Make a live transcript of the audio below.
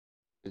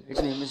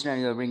It's me, Mr.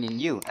 Nandy, bringing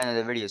you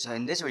another video. So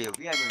in this video,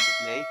 we are going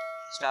to play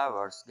Star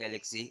Wars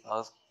Galaxy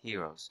of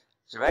Heroes.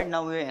 So right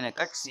now we're in a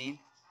cutscene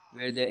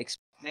where they're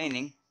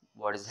explaining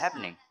what is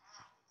happening.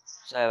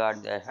 So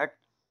about the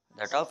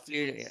top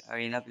fleet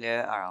arena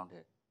player around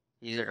here.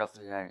 He's the top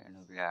fleet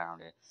arena player around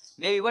here.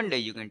 Maybe one day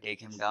you can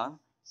take him down.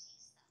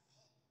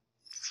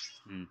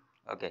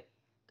 Okay.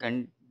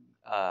 Can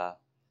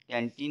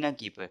Cantina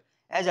Keeper.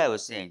 As I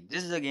was saying,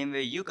 this is a game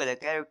where you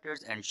collect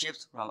characters and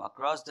ships from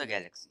across the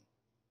galaxy.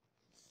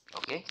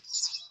 Okay,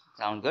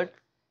 sound good?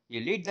 You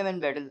lead them in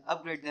battle,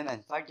 upgrade them,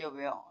 and fight your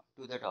way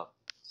to the top.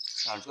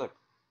 Sounds good.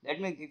 Let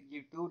me give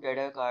you two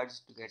data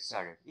cards to get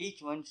started.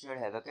 Each one should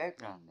have a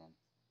character on them.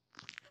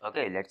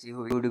 Okay, let's see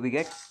who do we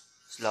get.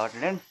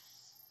 Slotted in.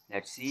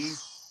 Let's see.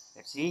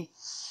 Let's see.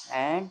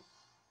 And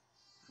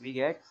we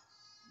get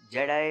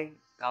Jedi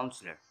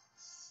Counselor.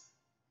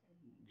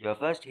 Your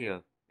first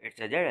hero. It's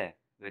a Jedi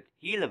with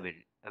heal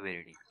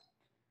ability.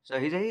 So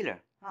he's a healer.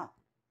 Huh.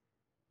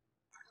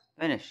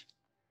 Finish.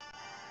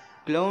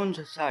 Clone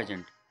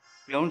Sergeant.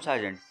 Clone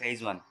Sergeant,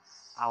 Phase 1.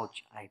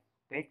 Ouch, I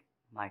bit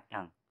my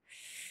tongue.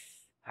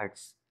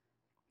 Hurts.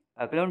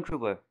 A clone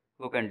trooper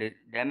who can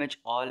damage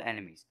all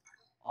enemies.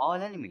 All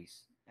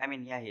enemies? I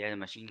mean, yeah, he has a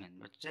machine gun,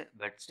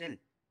 but still.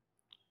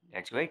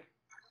 That's great.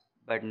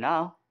 But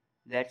now,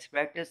 let's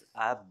practice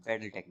our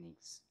battle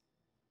techniques.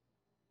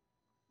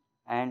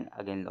 And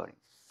again loading.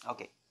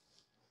 Okay.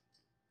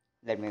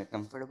 Let me get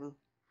comfortable.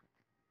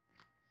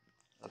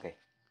 Okay.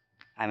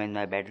 I'm in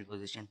my battle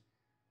position.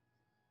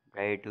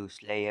 Ready to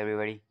slay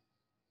everybody.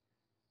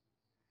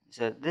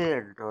 So, this is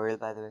a tutorial,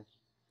 by the way.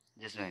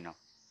 Just so you know.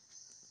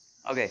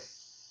 Okay.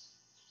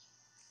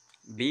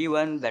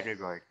 B1 battle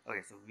droid. Okay,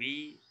 so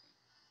we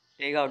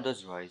take out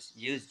those droids.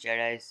 Use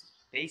Jedi's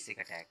basic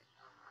attack.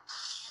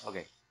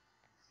 Okay.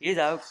 He's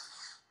out.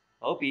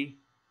 OP.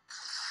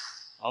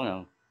 Oh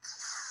no.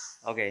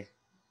 Okay.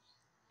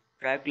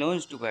 Try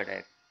clones to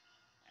attack.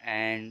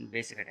 And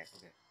basic attack.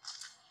 Okay.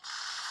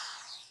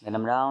 Then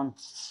I'm down.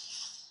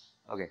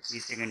 Okay.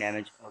 He's taking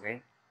damage.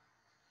 Okay.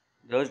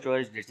 Those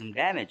droids did some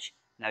damage.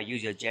 Now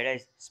use your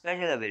Jedi's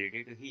special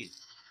ability to heal.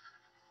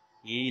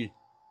 Heal.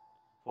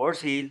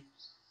 Force heal.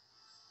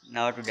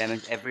 Now to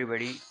damage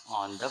everybody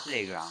on the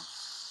playground.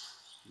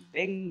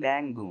 Bing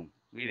bang boom.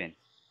 We win.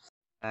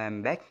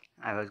 I'm back.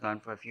 I was gone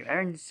for a few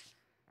errands.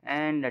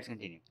 And let's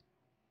continue.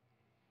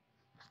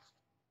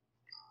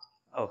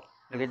 Oh,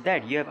 look at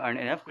that. You have earned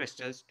enough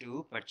crystals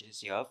to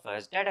purchase your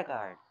first data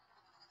card.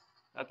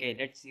 Okay,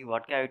 let's see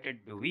what character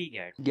do we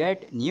get.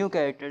 Get new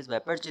characters by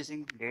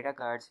purchasing data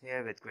cards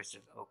here with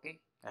crystals. Okay,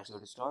 let's go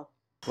to store.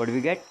 What do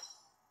we get?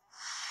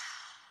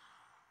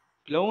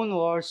 Clone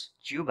Wars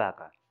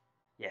Chewbacca.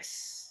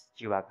 Yes,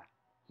 Chewbacca.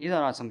 He's an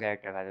awesome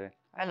character, by the way.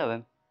 I love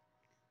him.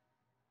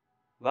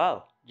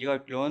 Wow, you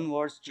got Clone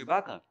Wars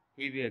Chewbacca.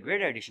 He'll be a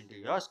great addition to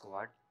your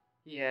squad.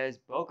 He has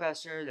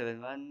Bowcaster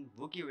level 1,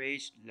 Wookiee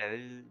Rage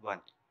level 1.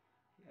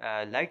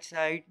 Light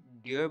side,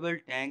 durable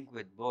tank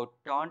with both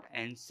taunt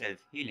and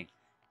self-healing.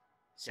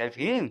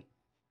 Self-healing?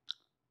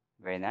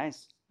 Very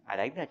nice. I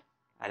like that.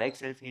 I like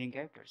self-healing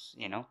characters,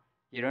 you know.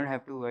 You don't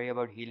have to worry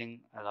about healing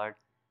a lot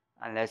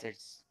unless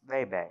it's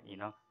very bad, you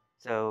know.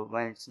 So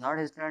when it's not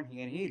his turn, he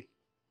can heal.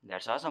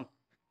 That's awesome.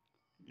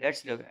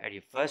 Let's look at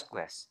your first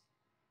quest.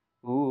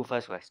 Ooh,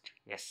 first quest.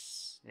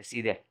 Yes, let's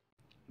see that.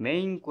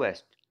 Main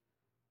quest.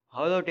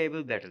 Hollow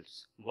table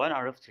battles. 1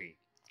 out of 3.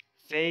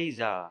 Phase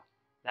R.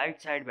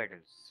 Light side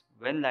battles.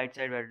 Win light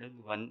side battle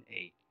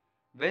 1A.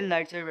 Win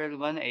light side battle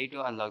 1A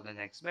to unlock the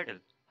next battle.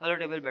 Hollow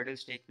table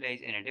battles take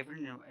place in a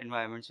different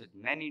environments with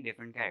many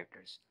different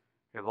characters.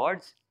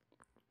 Rewards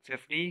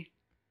 50.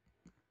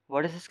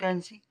 What is this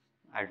currency?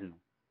 I don't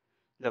know.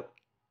 Look,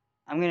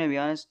 I'm gonna be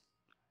honest,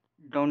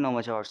 don't know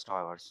much about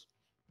Star Wars.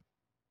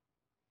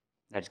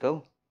 Let's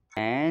go.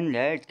 And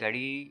let's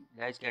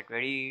get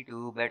ready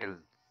to battle.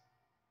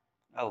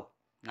 Oh,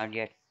 not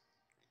yet.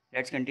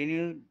 Let's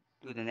continue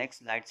to the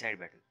next light side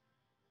battle.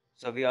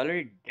 So we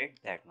already did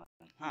that one.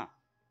 Huh.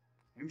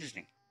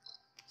 Interesting.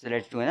 So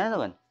let's do another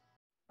one.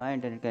 My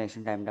internet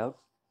connection timed out.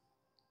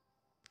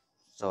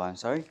 So I'm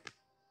sorry.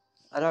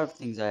 A lot of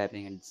things are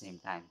happening at the same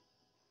time.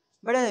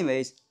 But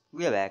anyways,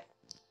 we are back.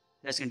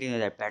 Let's continue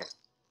that battle.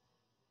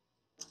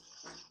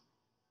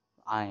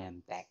 I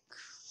am back.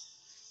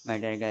 My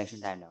internet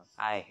connection timed out.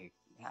 I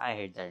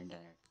hate that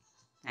internet.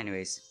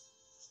 Anyways,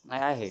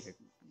 I hate it.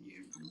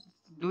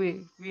 Do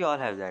we all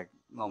have that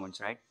moments,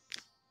 right?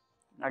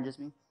 Not just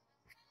me.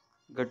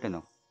 Good to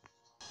know.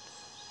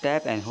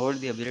 Tap and hold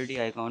the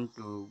ability icon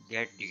to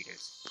get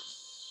details.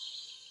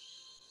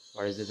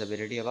 What is this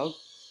ability about?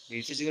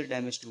 Deal physical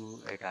damage to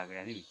a target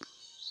enemy.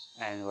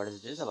 And what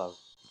is this about?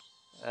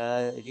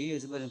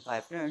 Reusable in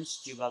 5 turns,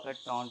 Chewbacca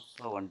taunt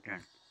for 1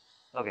 turn.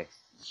 Okay,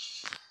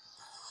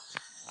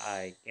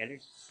 I get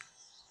it.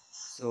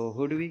 So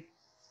who do we?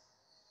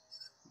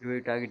 Do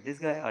we target this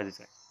guy or this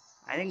guy?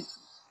 I think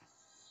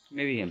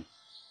maybe him.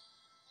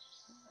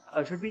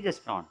 Or should we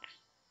just taunt?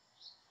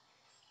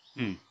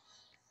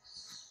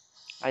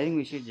 I think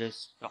we should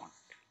just taunt.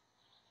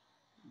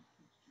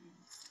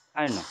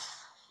 I don't know.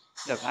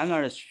 Look, I'm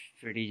not a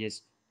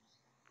strategist.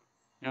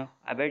 No,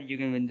 I bet you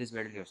can win this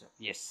battle yourself.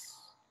 Yes.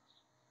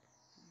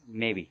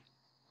 Maybe.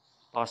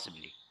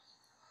 Possibly.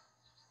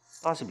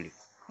 Possibly.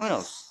 Who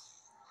knows?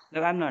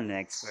 Look, I'm not an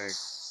expert.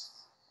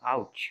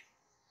 Ouch.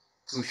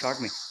 Who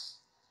shot me?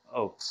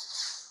 Oh,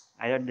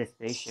 I thought the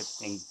spaceship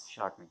thing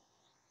shot me.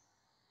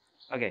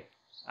 Okay.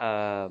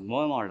 Mow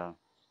them all down.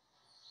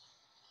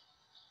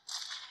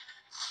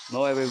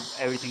 Mow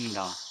everything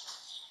down.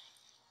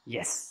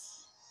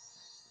 Yes.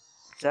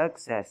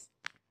 Success.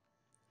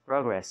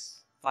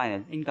 Progress.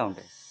 Final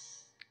encounter.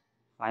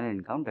 Final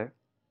encounter?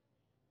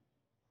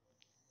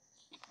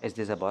 Is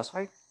this a boss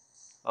fight?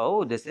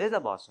 Oh, this is a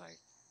boss fight.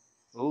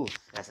 Ooh,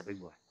 that's a big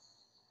boy.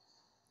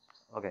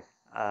 Okay.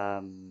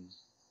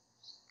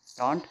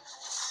 Taunt.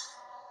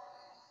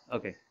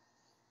 Okay.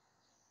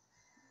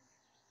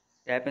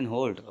 Tap and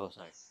hold. Oh,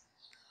 sorry.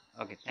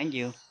 Okay, thank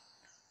you.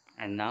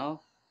 And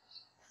now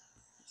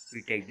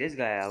we take this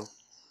guy out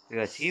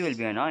because he will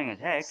be annoying as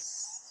heck.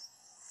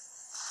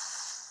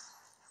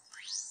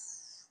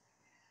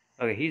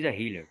 Okay, he's a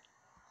healer.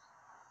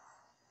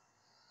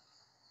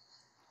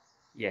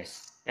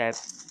 Yes. Tap.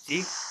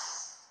 See?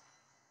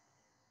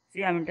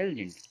 See, I'm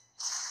intelligent.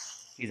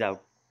 He's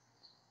out.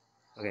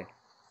 Okay.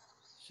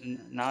 So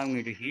now I'm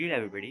going to heal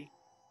everybody.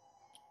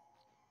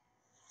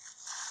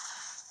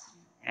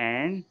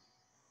 And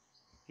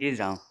he's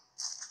down.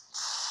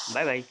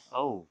 Bye bye.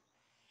 Oh,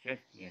 shit.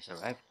 He has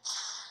survived.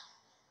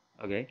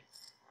 Okay.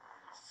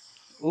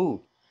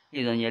 Ooh,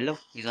 he's on yellow.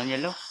 He's on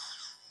yellow.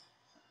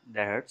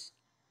 That hurts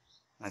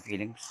my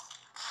feelings.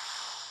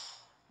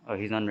 Oh,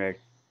 he's on red.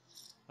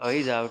 Oh,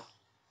 he's out.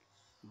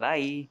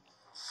 Bye.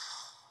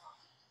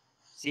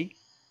 See?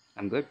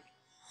 I'm good.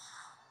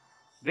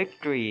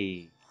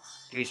 Victory!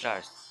 3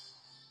 stars.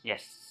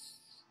 Yes.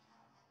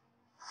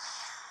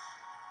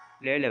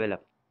 Player level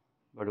up.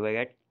 What do I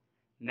get?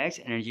 Max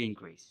energy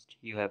increased.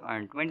 You have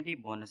earned 20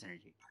 bonus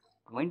energy.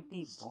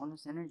 20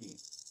 bonus energy.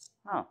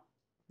 Huh.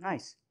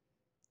 Nice.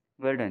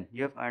 Well done.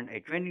 You have earned a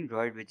training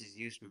droid which is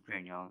used to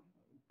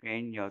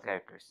train your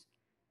characters.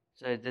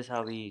 So is this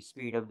how we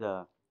speed up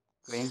the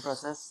training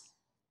process?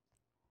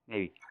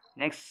 Maybe.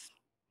 Next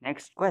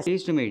quest.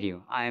 Pleased to meet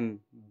you. I am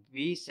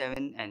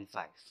V7 and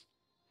 5.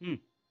 Hmm.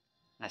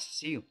 Nice to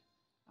see you.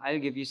 I'll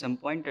give you some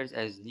pointers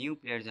as new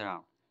players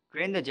around.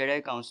 Train the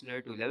Jedi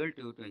Counselor to level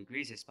 2 to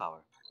increase his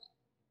power.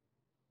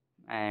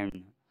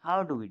 And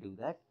how do we do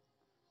that?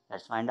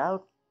 Let's find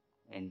out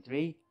in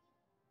 3,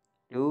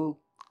 2,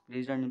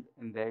 please don't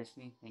embarrass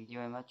me, thank you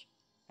very much,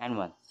 and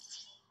 1.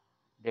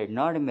 Did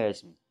not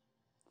embarrass me.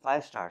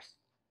 5 stars.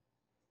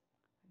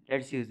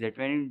 Let's use the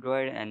training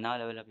droid and now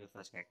level up your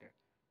first character.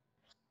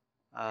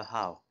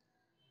 How?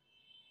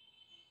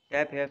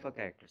 Tap here for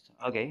characters.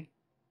 Okay,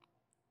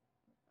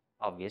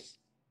 obvious.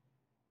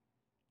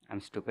 I'm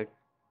stupid.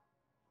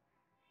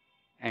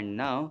 And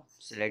now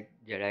select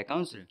Jedi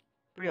Counselor.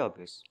 Pretty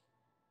obvious.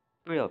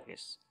 Pretty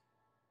obvious.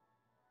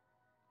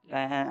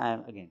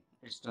 And again,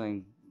 it's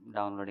doing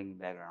downloading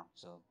background,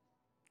 so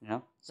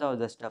so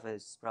the stuff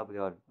is probably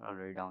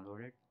already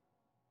downloaded.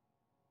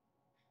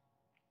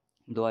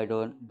 Though I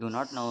do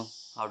not know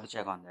how to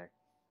check on that.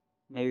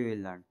 Maybe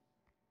we'll learn.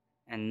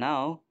 And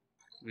now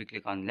we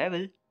click on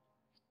level,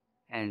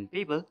 and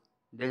people,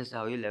 this is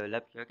how you level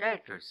up your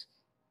characters.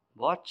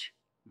 Watch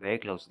very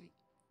closely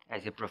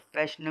as a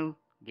professional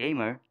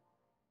gamer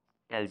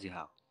tells you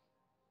how.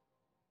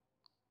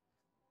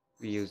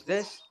 We use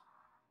this,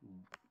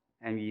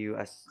 and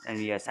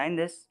we assign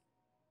this,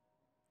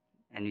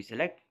 and we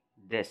select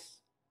this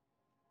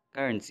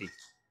currency.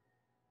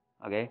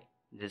 Okay,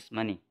 this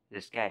money,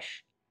 this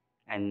cash,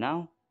 and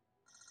now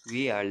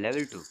we are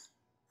level 2.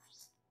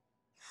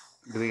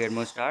 Do we get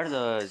more stars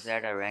or is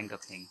that a rank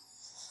up thing?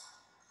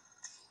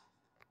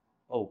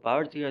 Oh,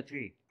 power 3 or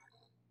 3.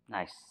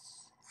 Nice.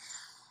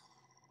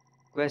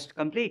 Quest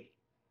complete.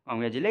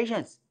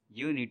 Congratulations.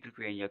 You need to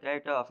train your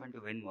character often to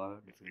win more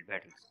difficult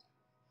battles.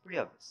 Pretty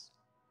obvious.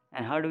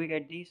 And how do we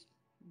get these?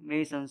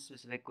 Maybe some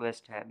specific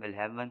quest will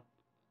have one.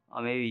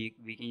 Or maybe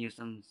we can use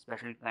some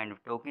special kind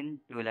of token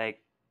to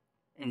like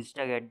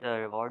insta get the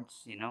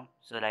rewards,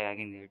 so like I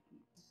can get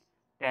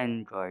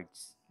 10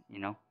 droids,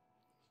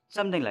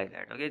 something like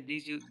that. Okay,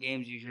 these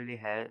games usually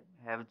have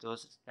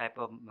those type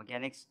of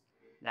mechanics.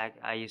 Like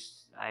I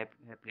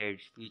have played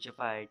Future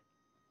Fight,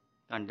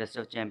 Contest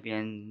of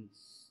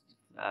Champions,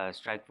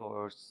 Strike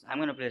Force. I'm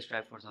gonna play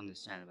Strike Force on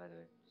this channel, by the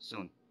way,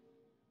 soon.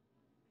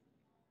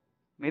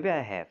 Maybe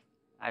I have.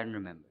 I don't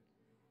remember.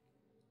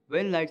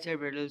 Win lightside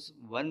battles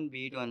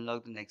 1B to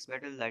unlock the next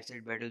battle.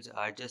 Lightside battles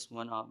are just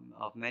one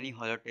of many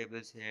holo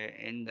tables here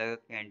in the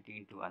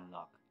canteen to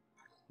unlock.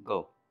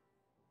 Go.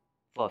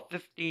 For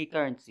 50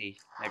 currency,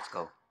 let's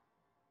go.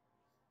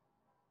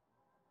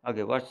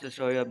 Okay, what's the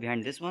story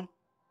behind this one?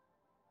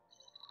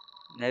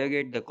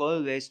 Navigate the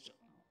cold waste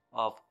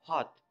of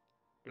Hoth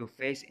to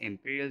face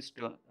Imperial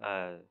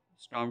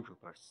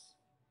stormtroopers.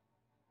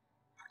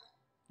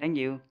 Thank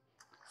you.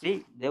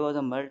 See, there was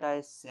a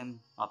multi-sim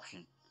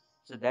option.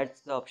 So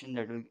that's the option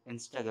that will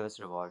insta give us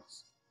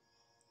rewards.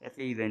 If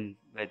we win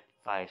with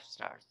 5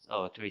 stars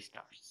or 3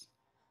 stars.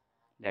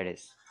 That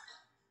is.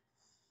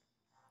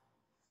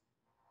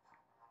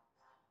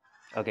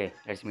 Okay,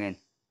 let's begin.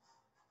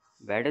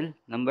 Battle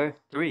number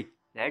 3.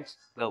 Let's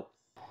go.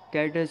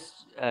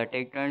 Characters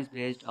take turns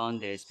based on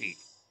their speed.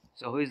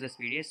 So who is the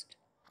speediest?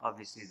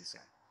 Obviously this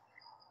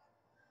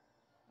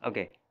guy.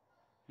 Okay.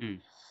 Hmm.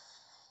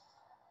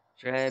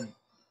 Should I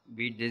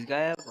beat this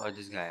guy up or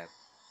this guy up?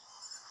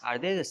 Are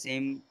they the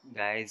same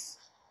guys?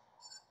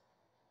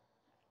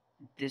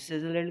 This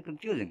is a little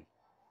confusing.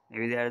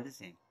 Maybe they are the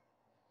same.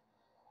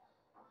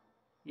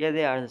 Yeah,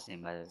 they are the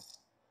same by the way.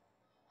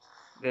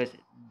 Because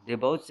they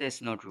both say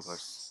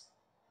snowtroopers.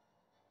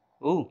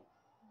 Ooh,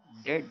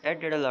 that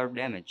did a lot of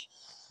damage.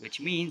 Which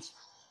means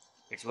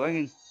it's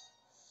working.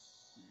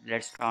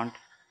 Let's taunt.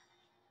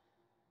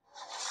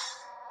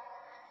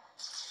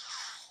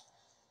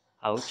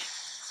 Ouch.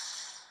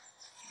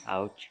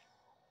 Ouch.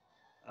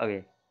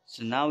 Okay,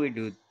 so now we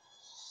do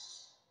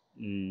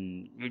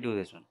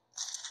this one.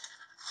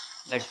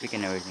 Let's pick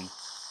in everything.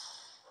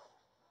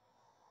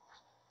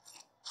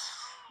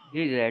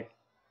 He's dead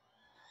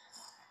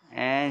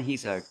and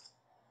he's hurt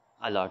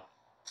a lot.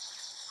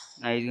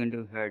 Now he's going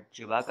to hurt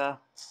Chewbacca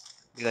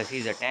because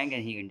he's a tank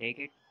and he can take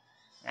it.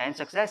 And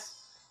success,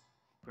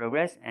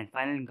 progress, and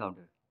final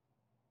encounter.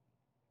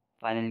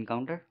 Final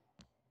encounter.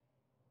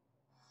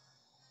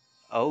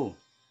 Oh,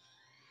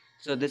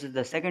 so this is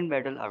the second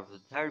battle out of the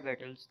third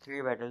battles.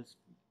 3 battles.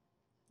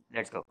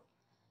 Let's go.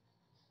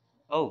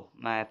 Oh,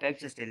 my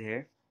effects are still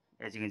here,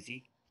 as you can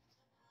see.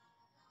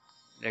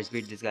 Let's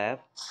beat this guy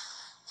up.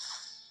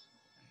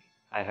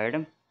 I heard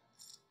him.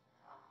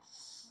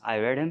 I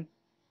read him.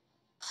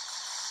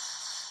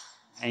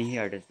 And he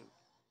hurt us too.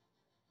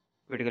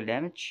 Critical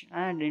damage.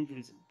 I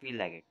didn't feel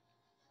like it.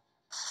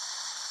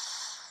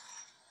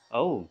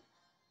 Oh.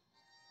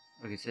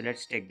 Okay, so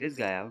let's take this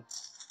guy out.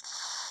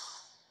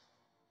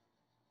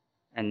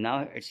 And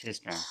now it's his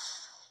turn.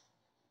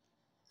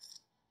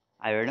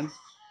 I read him.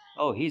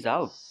 Oh, he's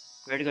out.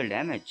 Critical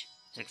damage.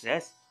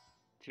 Success.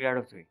 3 out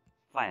of 3.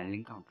 Final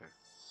encounter.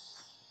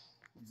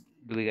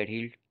 Do we get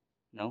healed?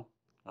 No?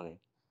 Okay.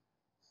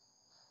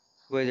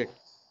 Who is it?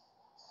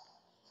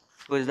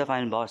 Who is the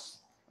final boss?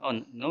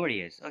 Oh,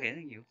 nobody is. Okay,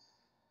 thank you.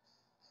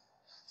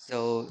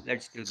 So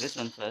let's do this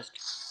one first.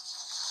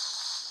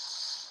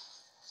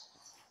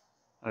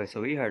 Okay,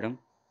 so we heard him.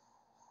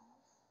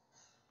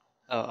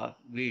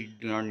 We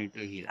do not need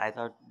to heal. I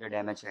thought the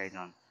damage is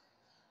on.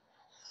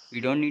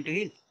 We don't need to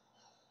heal.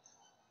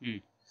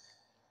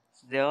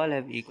 So they all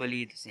have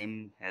equally the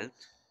same health.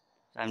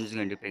 So I'm just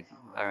going to pick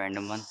a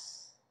random one.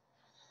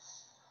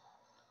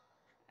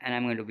 And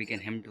I'm going to weaken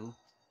him too.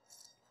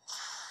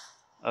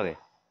 Okay.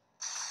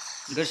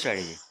 Good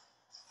strategy.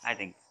 I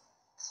think.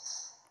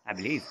 I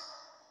believe.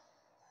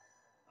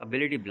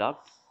 Ability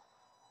blocked.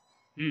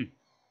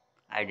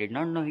 I did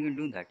not know he can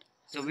do that.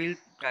 So we'll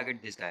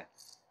target this guy.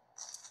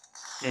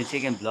 Since he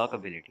can block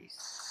abilities.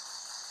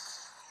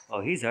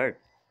 Oh, he's hurt.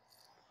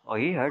 Oh,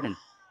 he hurt him.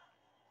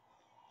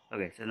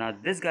 Okay, so now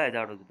this guy is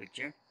out of the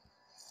picture.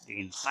 We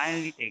can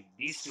finally take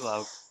these two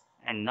out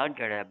and not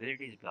get our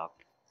abilities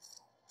blocked.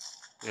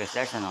 Because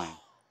that's annoying.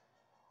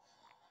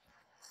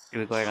 To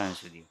be quite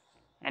honest with you.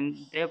 And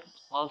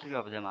all 3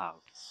 of them are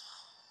out.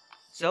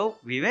 So,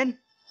 we win!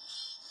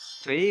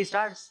 3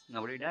 stars.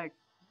 Nobody died.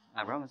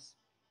 I promise.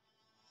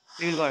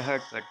 People got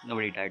hurt, but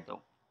nobody died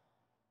though.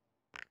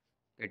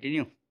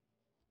 Continue.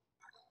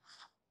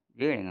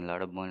 We're getting a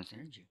lot of bonus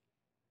energy.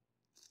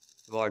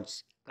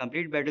 Rewards.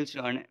 Complete battles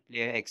to earn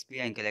player XP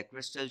and collect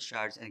crystal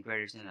shards and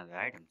credits and other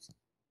items.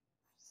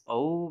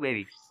 Oh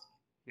baby.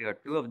 We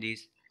got 2 of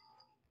these.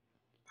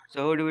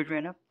 So who do we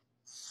train up?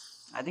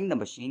 I think the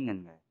machine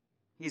gun guy.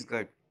 He's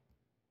good.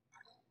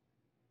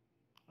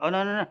 Oh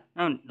no,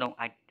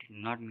 I did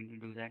not mean to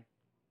do that.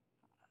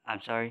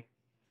 I'm sorry.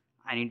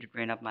 I need to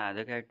train up my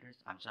other characters.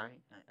 I'm sorry.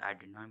 I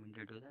did not mean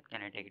to do that.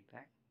 Can I take it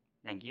back?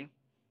 Thank you.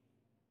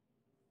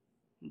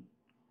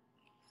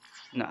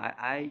 No,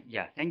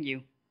 yeah, thank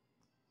you.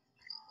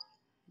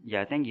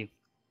 Yeah, thank you.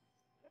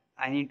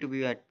 I need to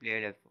be at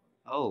player level.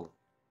 Oh,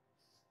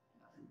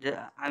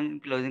 I'm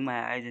closing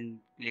my eyes and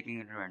clicking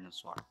at a random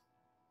spot.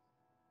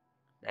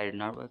 That did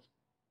not work.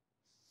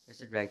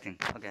 It's a drag thing.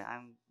 Okay,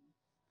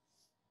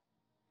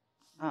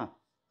 Ah,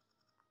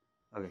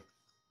 okay.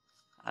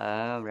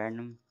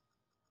 Random.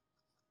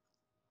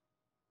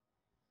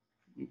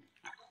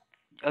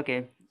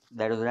 Okay,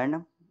 that was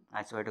random.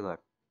 I swear to God.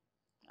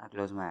 I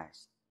close my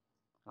eyes.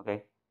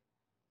 Okay,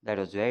 that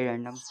was very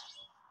random.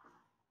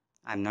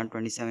 I'm not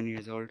 27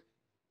 years old.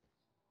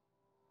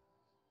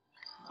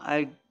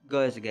 I'll go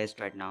as a guest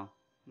right now,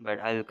 but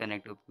I'll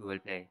connect to Google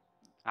Play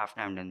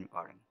after I'm done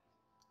recording.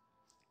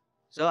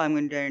 So I'm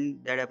going to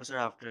end that episode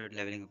after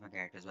leveling up my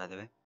characters, by the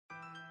way.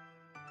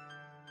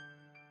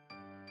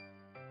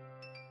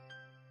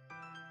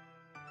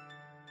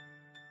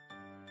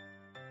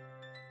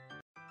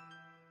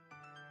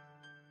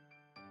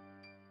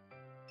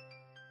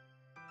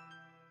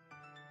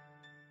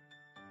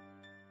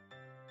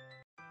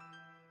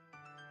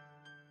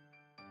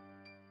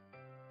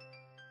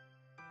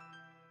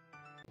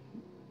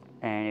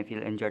 And if you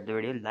enjoyed the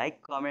video,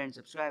 like, comment, and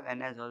subscribe.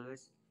 And as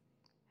always,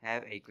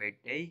 have a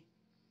great day,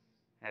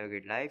 have a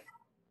great life.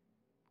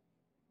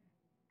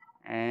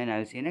 and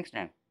I'll see you next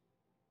time.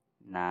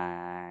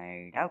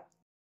 Night out.